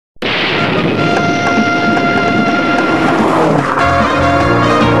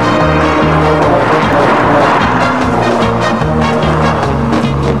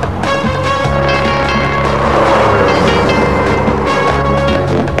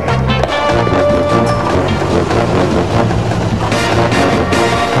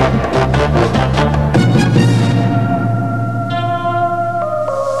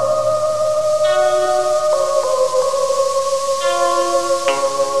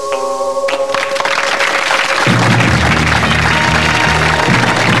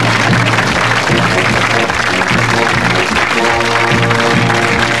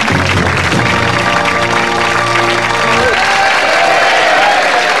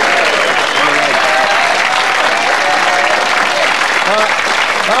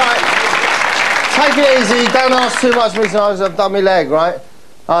it easy, don't ask too much of me, I've done my leg, right?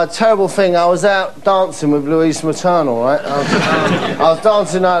 Terrible thing, I was out dancing with Louise Maternal, right? I was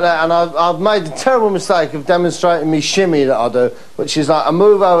dancing like that, and I've made the terrible mistake of demonstrating me shimmy that I do, which is like I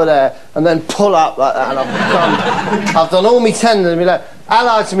move over there and then pull up like that, and I've done all my tendons and my leg,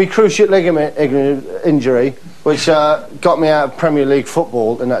 allied to me cruciate ligament injury, which got me out of Premier League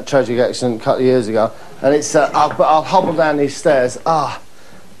football in that tragic accident a couple of years ago, and it's I'll hobble down these stairs. That's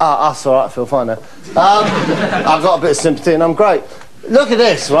all right, I feel fine now. I've got a bit of sympathy and I'm great. Look at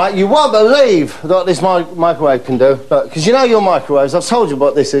this, right? You won't believe what this microwave can do. Because you know your microwaves, I've told you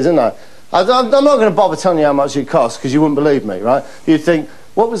what this is, haven't I? I'm not going to bother telling you how much it costs, because you wouldn't believe me, right? You'd think,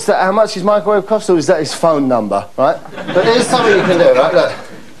 what was that, how much his microwave cost, or is that his phone number, right? But here's something you can do, right? Look,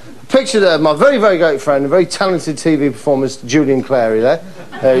 picture there, my very, very great friend, a very talented TV performer, Julian Clary there.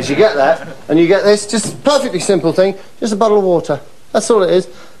 You get that, and you get this, just a perfectly simple thing, just a bottle of water. That's all it is.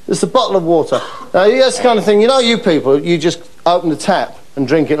 Just a bottle of water. Now, that's the kind of thing, you know you people, you just open the tap and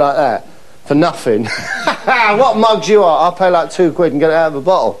drink it like that for nothing. What mugs you are. I'll pay like £2 and get it out of a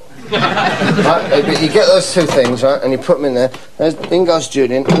bottle. Right? But you get those two things, right, and you put them in there. In goes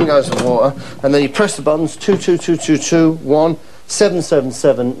Julian, in goes the water, and then you press the buttons, 2, 2, 2, 2, 2, 1, 7, 7,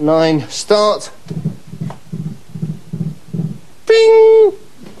 7, 9, start. Bing!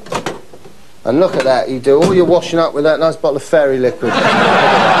 And look at that, you do all your washing up with that nice bottle of fairy liquid.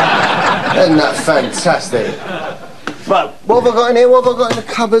 Isn't that fantastic? Right, what have I got in here? What have I got in the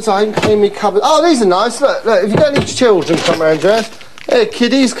cupboards? I haven't cleaned my cupboards. Oh, these are nice. Look, if you've got any children come round, Jess. Hey,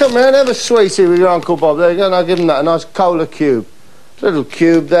 kiddies, come round, have a sweetie with your Uncle Bob. There you go, and I'll give them that, a nice cola cube. Little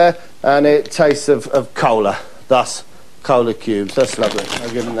cube there, and it tastes of cola. Thus, cola cubes. That's lovely. I'll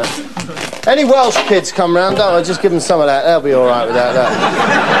give them that. Any Welsh kids come round, don't I? Just give them some of that. They'll be all right without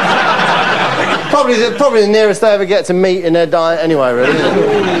that. Probably the nearest they ever get to meat in their diet anyway, really.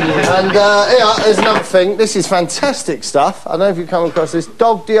 And yeah, there's another thing. This is fantastic stuff. I don't know if you've come across this.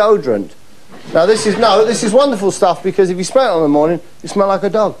 Dog deodorant. Now, this is wonderful stuff, because if you spray it on in the morning, you smell like a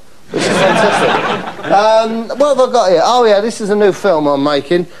dog, which is fantastic. What have I got here? Oh, yeah, this is a new film I'm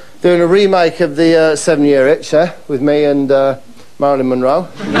making, doing a remake of the 7-Year Itch, with me and Marilyn Monroe.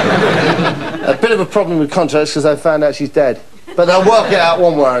 A bit of a problem with contracts, because they found out she's dead. But they'll work it out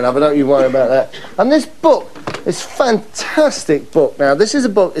one way or another, don't you worry about that. And this book, this fantastic book. Now, this is a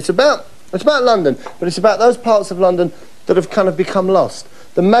book, it's about London, but it's about those parts of London that have kind of become lost.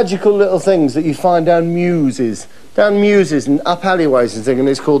 The magical little things that you find down muses and up alleyways and things, and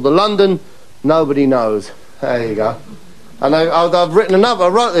it's called The London Nobody Knows. There you go. And I've written another, I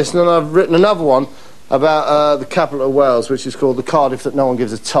wrote this, and then I've written another one about the capital of Wales, which is called the Cardiff that no one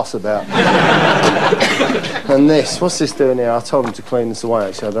gives a toss about. And this, what's this doing here? I told him to clean this away,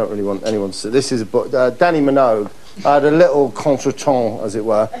 actually. I don't really want anyone to see. This is a book, Danny Minogue. I had a little contretemps, as it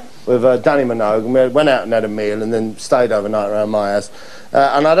were, with Danny Minogue, and we went out and had a meal and then stayed overnight around my house.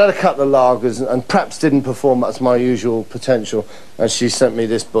 And I'd had a couple of lagers and perhaps didn't perform up to my usual potential, and she sent me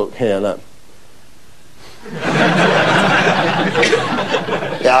this book here, look.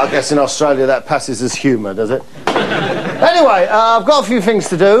 Yeah, I guess in Australia that passes as humour, does it? Anyway, I've got a few things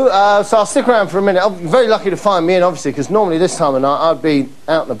to do, so I'll stick around for a minute. I'm very lucky to find me in, obviously, because normally this time of night I'd be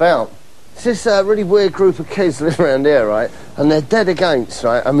out and about. It's this really weird group of kids that live around here, right? And they're dead against,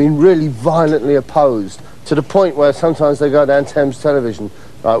 right? I mean, really violently opposed, to the point where sometimes they go down Thames Television,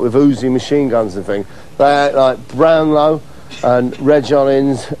 right, with Uzi machine guns and things. They act like Brownlow and Reg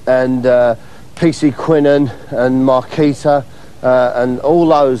Hollins and PC Quinnen and Marquita and all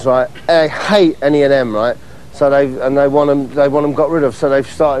those, right? They hate any of them, right? So they want them got rid of. So they've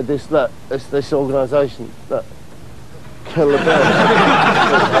started this organisation. Look, Kill the Bill.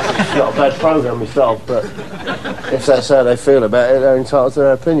 It's not a bad programme myself, but if that's how they feel about it, they're entitled to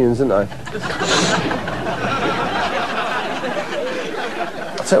their opinions, aren't they?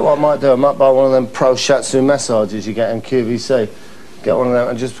 I'll tell you what I might do. I might buy one of them pro shiatsu massages you get in QVC. Get one of them,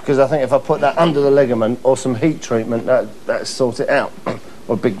 and just because I think if I put that under the ligament or some heat treatment, that'll sort it out.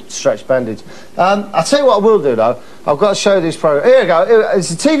 Or a big stretch bandage. I'll tell you what I will do, though. I've got to show you this programme. Here we go.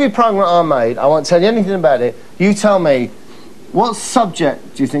 It's a TV programme I made. I won't tell you anything about it. You tell me, what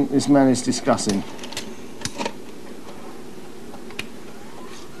subject do you think this man is discussing?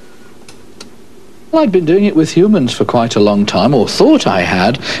 Well, I'd been doing it with humans for quite a long time, or thought I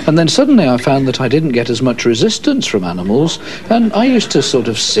had, and then suddenly I found that I didn't get as much resistance from animals, and I used to sort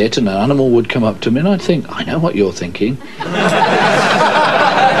of sit and an animal would come up to me and I'd think, I know what you're thinking.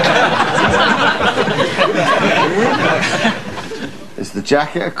 Is the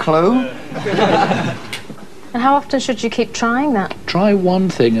jacket a clue? And how often should you keep trying that? Try one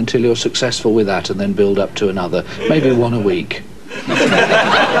thing until you're successful with that and then build up to another, maybe one a week.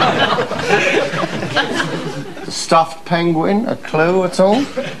 Stuffed penguin, a clue at all?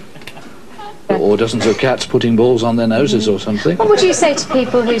 Or dozens of cats putting balls on their noses or something. What would you say to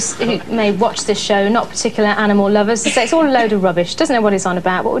people who may watch this show, not particular animal lovers, and say it's all a load of rubbish, doesn't know what it's on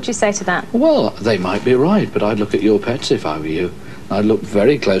about? What would you say to that? Well, they might be right, but I'd look at your pets if I were you. I'd look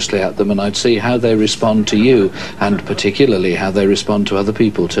very closely at them and I'd see how they respond to you, and particularly how they respond to other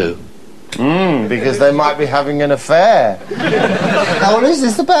people too. Because they might be having an affair. Now, what is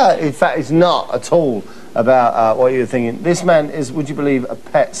this about? In fact, it's not at all about what you're thinking. This man is, would you believe, a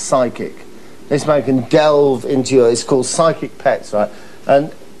pet psychic. This man can delve into your... It's called Psychic Pets, right?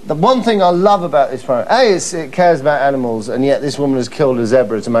 And the one thing I love about this program, A, it cares about animals, and yet this woman has killed a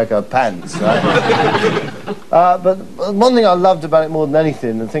zebra to make her pants, right? But one thing I loved about it more than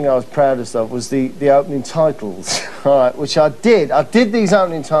anything, the thing I was proudest of, was the opening titles, right? Which I did. I did these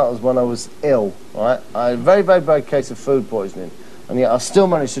opening titles when I was ill, right? I had a very, very bad case of food poisoning, and yet I still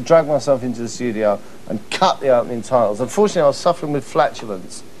managed to drag myself into the studio and cut the opening titles. Unfortunately, I was suffering with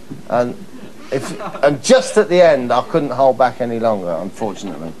flatulence, and just at the end, I couldn't hold back any longer,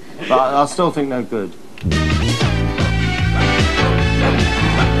 unfortunately. But I still think they're good.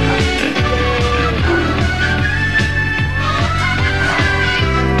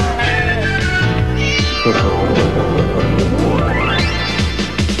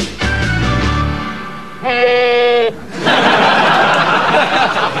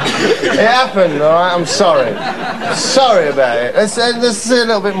 It happened, all right? I'm sorry. Sorry about it. Let's see a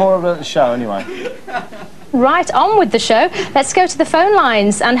little bit more of the show, anyway. Right, on with the show. Let's go to the phone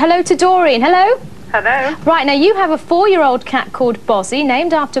lines. And hello to Doreen. Hello? Hello. Right, now you have a 4-year-old cat called Bozzy,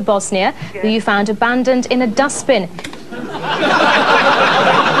 named after Bosnia, who you found abandoned in a dustbin.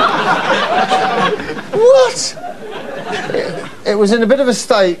 What? It was in a bit of a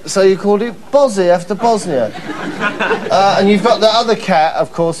state, so you called it Bozzy after Bosnia. And you've got the other cat,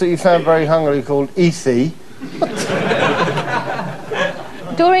 of course, that you found very hungrily called Ethi.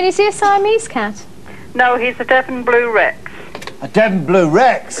 Doreen, is he a Siamese cat? No, he's a Devon Blue Rex. A Devon Blue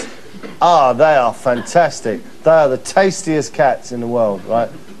Rex? Ah, they are fantastic. They are the tastiest cats in the world, right?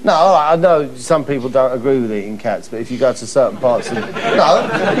 No, I know some people don't agree with eating cats, but if you go to certain parts of...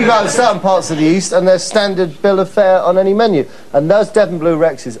 No, you go to certain parts of the East and there's standard bill of fare on any menu. And those Devon Blue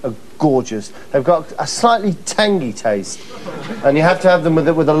Rexes are gorgeous. They've got a slightly tangy taste. And you have to have them with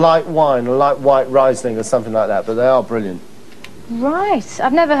a light wine, a light white Riesling or something like that, but they are brilliant. Right,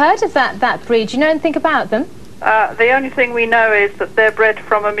 I've never heard of that breed. Do you know anything about them? The only thing we know is that they're bred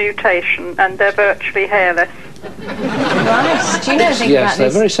from a mutation and they're virtually hairless. Right, do you know anything about Yes, they're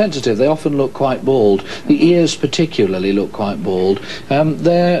this? very sensitive. They often look quite bald. The ears particularly look quite bald.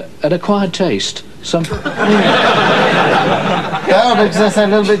 They're an acquired taste. Some... Yeah, because they're a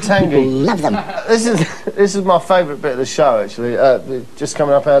little bit tangy. Love them. This is my favourite bit of the show, actually. Just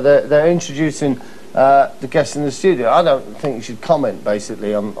coming up, they're introducing the guests in the studio. I don't think you should comment,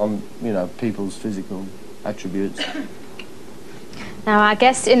 basically, on you know, people's physical attributes. Now, our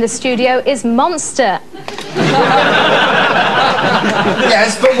guest in the studio is Monster.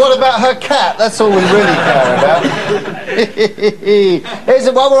 Yes, but what about her cat? That's all we really care about.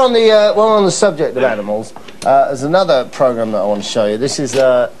 While we're on the subject of animals, there's another programme that I want to show you. This is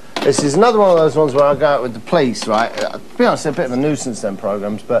another one of those ones where I go out with the police, right? To be honest, they're a bit of a nuisance, them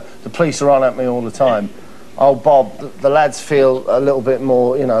programmes, but the police are on at me all the time. Oh, Bob, the lads feel a little bit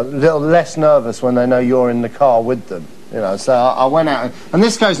more, you know, a little less nervous when they know you're in the car with them. You know, so I went out, and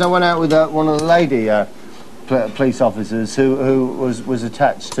this case I went out with one of the lady police officers who was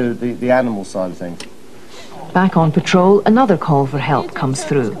attached to the animal side of things. Back on patrol, another call for help comes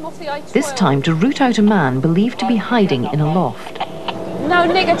through. This time to root out a man believed to be hiding in a loft. No,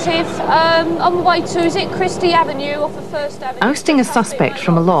 negative. On the way to, is it Christie Avenue off of First Avenue? Ousting a suspect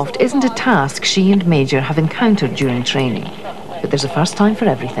from a loft isn't a task she and Major have encountered during training. But there's a first time for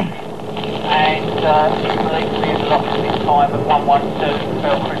everything. And police is locked this time at 112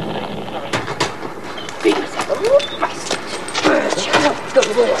 Bell Christie.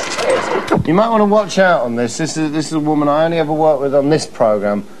 You might want to watch out on this. This is a woman I only ever worked with on this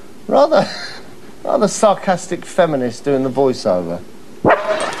programme. Rather sarcastic feminist doing the voiceover.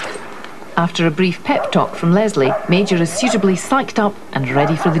 After a brief pep talk from Leslie, Major is suitably psyched up and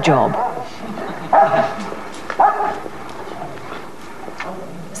ready for the job.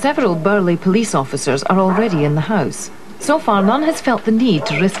 Several burly police officers are already in the house. So far, none has felt the need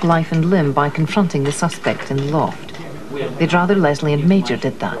to risk life and limb by confronting the suspect in the loft. They'd rather Leslie and Major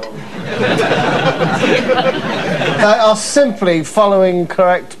did that. They are simply following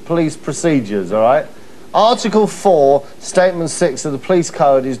correct police procedures, all right? Article 4, Statement 6 of the Police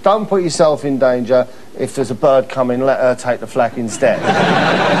Code is don't put yourself in danger. If there's a bird coming, let her take the flak instead.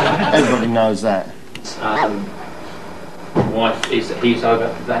 Everybody knows that. Wife he's over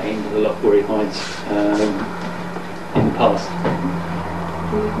at that end of the loft where he hides in the past.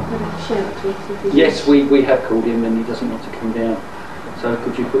 Yes, we have called him and he doesn't want to come down. So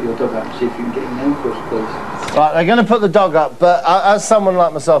could you put your dog up and see if you can get him down for us, please? Right, they're going to put the dog up, but as someone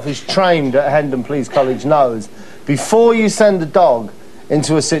like myself who's trained at Hendon Police College knows, before you send the dog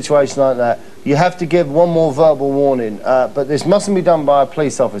into a situation like that, you have to give one more verbal warning. But this mustn't be done by a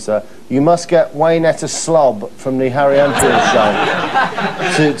police officer. You must get Wayne Etta Slob from the Harry Enfield show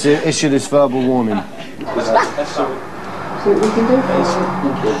to issue this verbal warning. That's what we can do for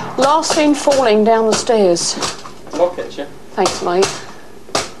you. Last seen falling down the stairs. I'll catch you. Thanks, mate.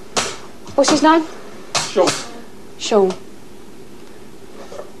 What's his name? Sean. Sean.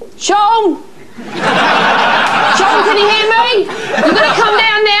 Sean! Sean, can you hear me? You're going to come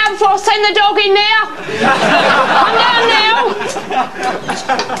down now before I send the dog in there? Come down now!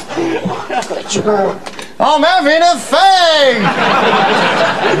 I'm having a fag!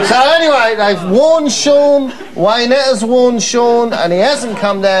 So anyway, they've warned Sean, Waynetta's warned Sean, and he hasn't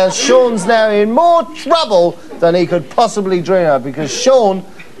come down. Sean's now in more trouble than he could possibly dream of, because Sean,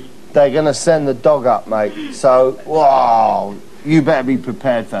 they're going to send the dog up, mate. So, wow, you better be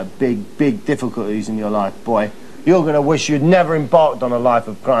prepared for big, big difficulties in your life, boy. You're going to wish you'd never embarked on a life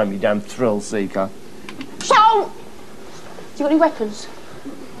of crime, you damn thrill-seeker. Sean! Do you got any weapons?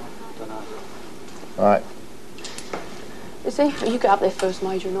 Right. Is he? You get up there first,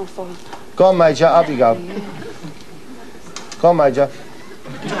 Major, and I'll follow. Go on, Major, up you go. Go on, Major.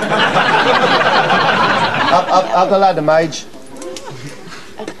 up the ladder, Mage.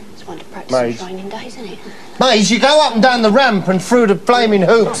 It's one to practice Mage. training days, isn't it? Mage, you go up and down the ramp and through the flaming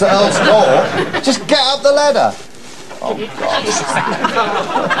hoops at Earl's Court. Just get up the ladder. Oh, God.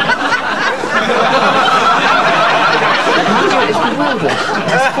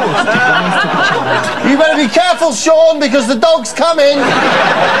 You better be careful, Sean, because the dog's coming.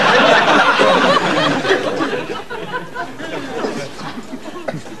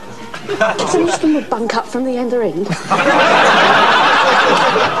 Some of them would bunk up from the other end.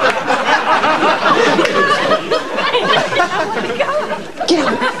 Get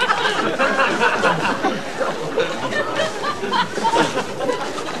up.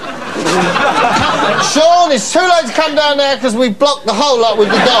 Sean, it's too late to come down there because we've blocked the whole lot with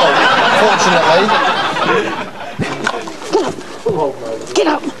the dog, fortunately. Get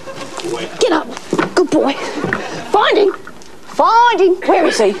up. Get up. Good boy. Find him. Find him. Where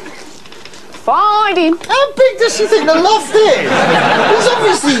is he? Find him. How big does she think the loft is? He's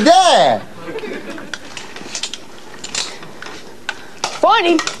obviously there. Find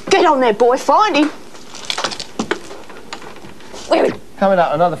him. Get on there, boy. Find him. Where is he? Coming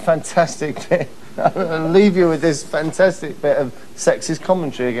up, another fantastic bit. I'll leave you with this fantastic bit of sexist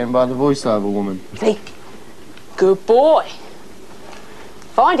commentary again by the voiceover woman. See? Good boy.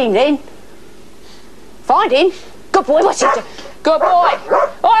 Find him then. Find him. Good boy, what's it? Good boy.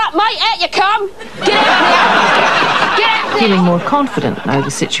 All right, mate, out you come. Get out now. Get out there. Feeling more confident now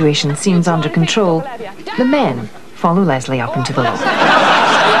the situation seems under control, the men follow Leslie up into the loft.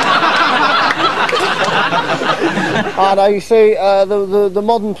 Now, you see, the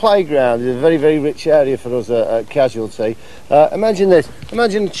modern playground is a very, very rich area for us at Casualty. Imagine this.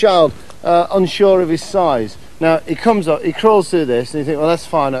 Imagine a child unsure of his size. Now, he comes up, he crawls through this, and you think, well, that's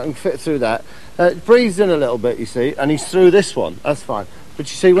fine, I can fit through that. It breathes in a little bit, you see, and he's through this one. That's fine. But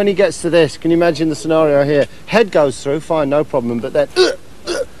you see, when he gets to this, can you imagine the scenario here? Head goes through, fine, no problem, but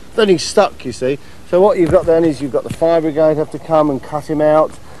then he's stuck, you see. So what you've got then is you've got the fire brigade have to come and cut him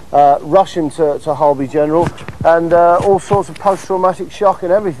out, rush him to Holby General, and all sorts of post-traumatic shock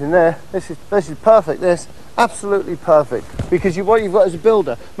and everything there. This is perfect, this. Absolutely perfect. Because what you've got as a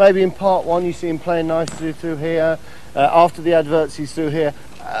builder, maybe in part one you see him playing nice through here, after the adverts he's through here,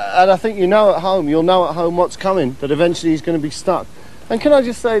 and I think you'll know at home what's coming, that eventually he's going to be stuck. And can I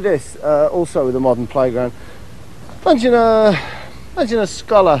just say this, also with the modern playground, imagine a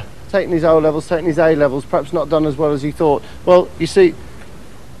scholar taking his O-levels, taking his A-levels, perhaps not done as well as he thought. Well, you see,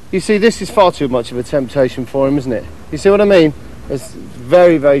 this is far too much of a temptation for him, isn't it? You see what I mean? It's a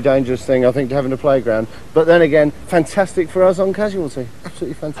very, very dangerous thing, I think, to have in a playground. But then again, fantastic for us on Casualty.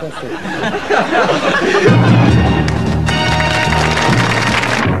 Absolutely fantastic.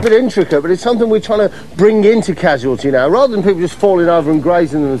 A bit intricate, but it's something we're trying to bring into Casualty now, rather than people just falling over and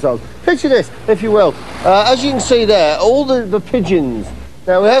grazing themselves. Picture this, if you will. As you can see there, all the pigeons.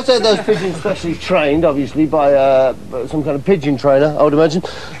 Now, we have to have those pigeons specially trained, obviously, by some kind of pigeon trainer, I would imagine.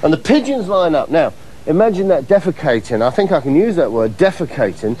 And the pigeons line up. Now, imagine that defecating. I think I can use that word,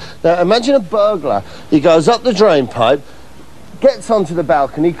 defecating. Now, imagine a burglar. He goes up the drain pipe, gets onto the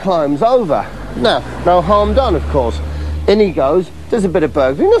balcony, climbs over. Now, no harm done, of course. In he goes, does a bit of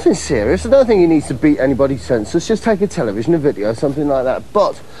burglary, nothing serious. I don't think he needs to beat anybody's senses, just take a television, a video, something like that.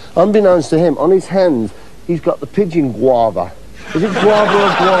 But, unbeknownst to him, on his hands, he's got the pigeon guava. Is it guava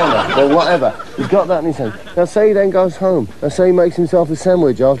or guana? Or whatever. He's got that in his hand. Now, say he then goes home. Now, say he makes himself a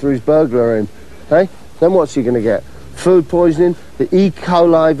sandwich after his burglaring. Hey? Then what's he going to get? Food poisoning, the E.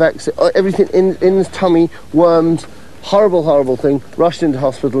 coli vaccine, everything in his tummy, worms, horrible, horrible thing, rushed into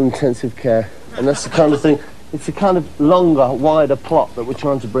hospital, intensive care. And that's the kind of thing, it's a kind of longer, wider plot that we're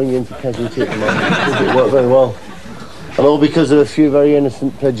trying to bring into Kensington at the moment. I think it worked very well. And all because of a few very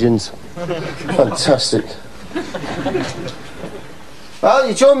innocent pigeons. Fantastic. Well,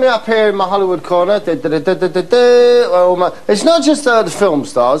 you join me up here in my Hollywood corner. Well, it's not just the film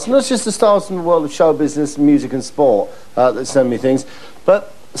stars, not just the stars from the world of show business, music and sport that send me things,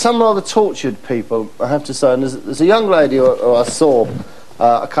 but some rather tortured people, I have to say. And there's a young lady who I saw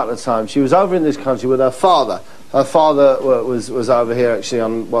a couple of times. She was over in this country with her father. Her father was over here actually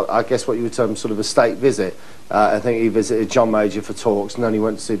on what I guess what you would term sort of a state visit. I think he visited John Major for talks, and then he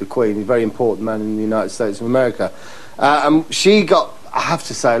went to see the Queen. He's a very important man in the United States of America. And she got, I have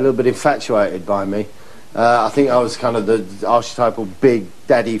to say, a little bit infatuated by me. I think I was kind of the archetypal big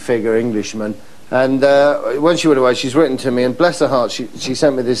daddy figure Englishman. And when she went away, she's written to me, and bless her heart, she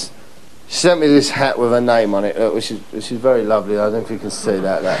sent me this. She sent me this hat with her name on it, which is very lovely. I don't know if you can see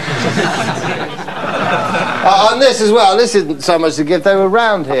that. And this as well. This isn't so much a gift. They were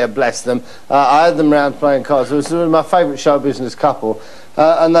round here, bless them. I had them round playing cards. It was my favourite show business couple,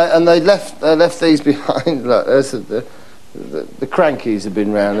 and they left these behind. Look, there's the crankies have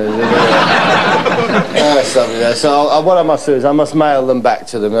been round. That's lovely there. So what I must do is I must mail them back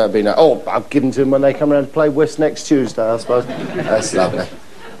to them. That'd be nice. Oh, I'll give them to them when they come around to play whist next Tuesday, I suppose. That's lovely.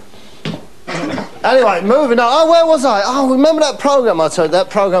 Anyway, moving on. Oh, where was I? Oh, remember that programme I told you, that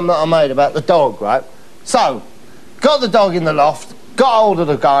programme that I made about the dog, right? So, got the dog in the loft, got hold of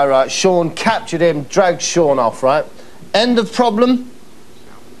the guy, right, Sean, captured him, dragged Sean off, right? End of problem?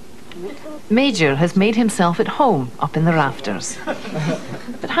 Major has made himself at home up in the rafters.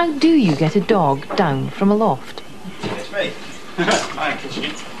 But how do you get a dog down from a loft? It's me.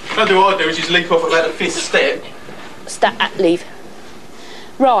 I'll do what I do is just leap off about the 5th step. Leave.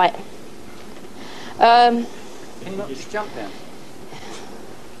 Right. Can you not just jump down?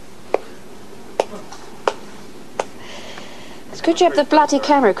 It's good you have the bloody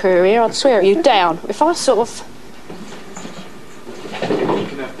camera crew here, I'd swear at you. Down. If I sort of... You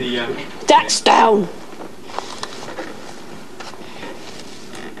can have the... That's down!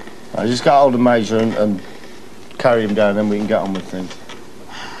 I just got hold of Major and carry him down, then we can get on with things.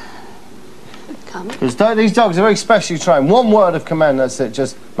 Come. Because these dogs are very specially trained. One word of command, that's it.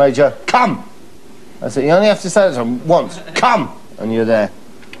 Just, Major, come! That's it. You only have to say it to them once. Come! And you're there.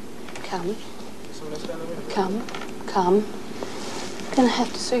 Come. Come. Come. Gonna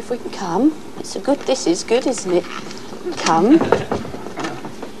have to see if we can come. It's a good... This is good, isn't it? Come.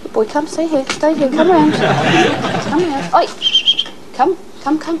 Good boy, come. Stay here. Stay here. Come round. Come round. Oi! Come.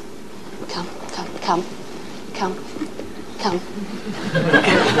 Come, come. Come, come, come. Come. Come.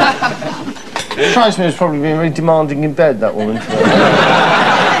 It strikes me as probably being very demanding in bed, that woman.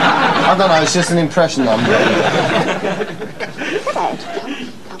 I don't know, it's just an impression that I'm getting. Dad,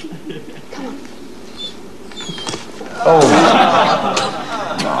 come. Come on. Oh.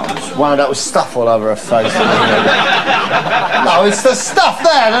 No, just wound up with stuff all over her face. No, it's the stuff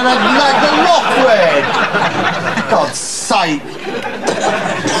there, and like the loft lid. God's sake.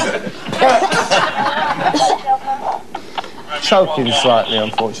 Choking slightly,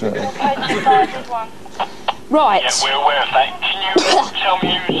 unfortunately. Right. Yeah, we're aware of that. Can you tell me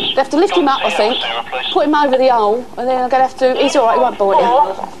who's... They have to lift him up, I think. Put him over the hole, and then I'm going to have to... He's all right, he won't bite you.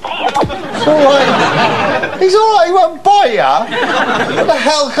 It's all right. He's all right, he won't bite you? What the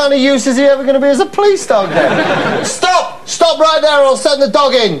hell kind of use is he ever going to be as a police dog then? Stop! Stop right there or I'll send the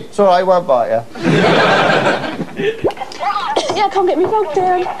dog in. It's all right, he won't bite you. Yeah, come get me dog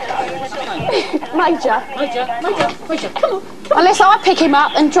down. Major, come on. Unless I pick him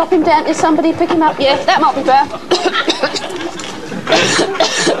up and drop him down to somebody pick him up. Yeah, that might be better.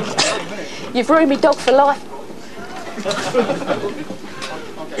 You've ruined me dog for life.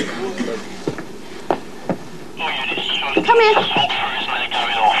 Come here.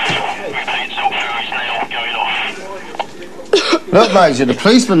 Look, Major, the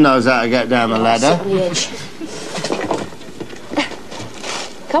policeman knows how to get down the ladder. On the edge.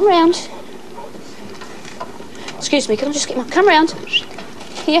 Come round. Excuse me, can I just get my... Come round.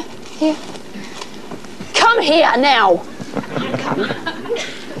 Here, here. Come here now.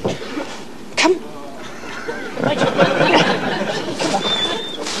 Come.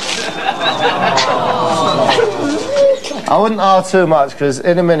 I wouldn't R too much, because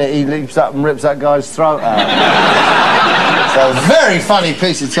in a minute he leaps up and rips that guy's throat out. So, a very funny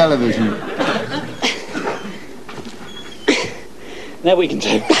piece of television. Now we can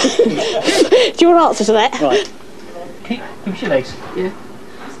do. Do you want an answer to that? Right. Give us your legs. Yeah.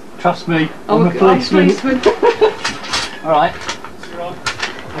 Trust me, I'm a policeman. All right.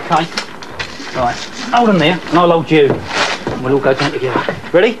 Okay. Right. Hold on there, and I'll hold you. And we'll all go down together.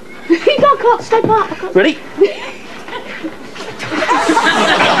 Ready? I can't step up. Ready?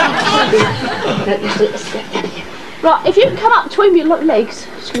 Right, if you can come up between me legs.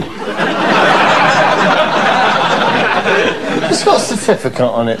 It's got a certificate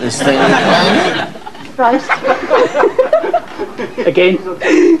on it, this thing. Right. Again.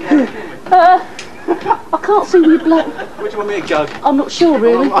 I can't see where you blow. Where do you want me to go? I'm not sure,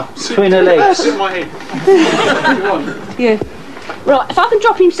 really. Between her legs. Sit in my head. Yeah. Right, if I can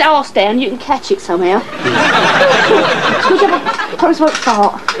drop his arse down, you can catch it somehow. I promise I won't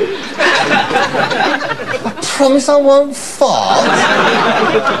fart. I promise I won't fart.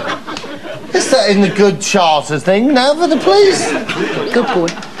 Is that in the good charter thing now for the police? Good boy.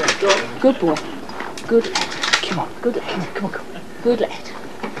 Good boy. Good. Come on. Good. Come on. Good lad.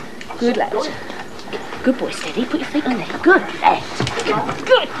 Good lad. Good boy, steady. Put your feet on there. Good lad.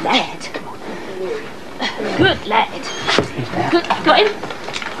 Good lad. Come on. Good lad. Good. Got him?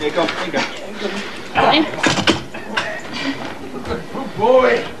 Yeah, go on. There you go. Got him? Good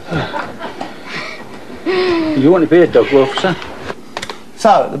boy. You want to be a dog officer?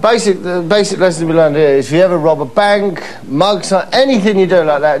 So, the basic lesson we learned here is if you ever rob a bank, mug, anything you do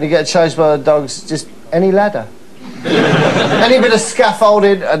like that and you get chased by the dogs, just any ladder. Any bit of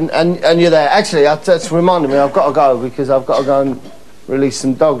scaffolding and you're there. Actually, that's reminded me, I've got to go because I've got to go and release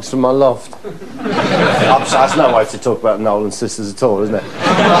some dogs from my loft. That's no way to talk about Nolan sisters at all, isn't it?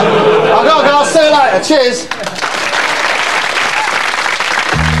 I've got to go, I'll see you later. Cheers.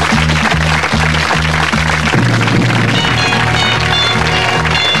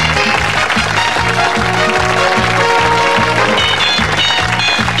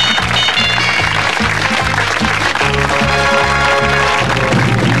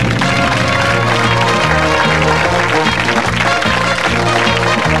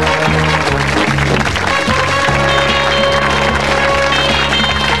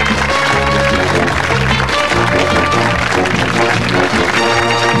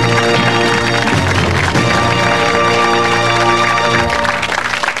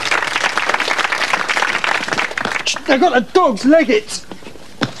 They've got the dog's leg it.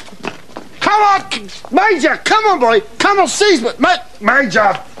 Come on, Major, come on, boy. Come on, seize me.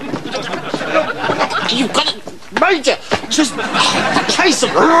 Major. You've got it. Major, just chase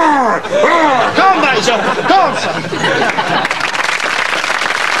them. Come on, Major. Go on, son.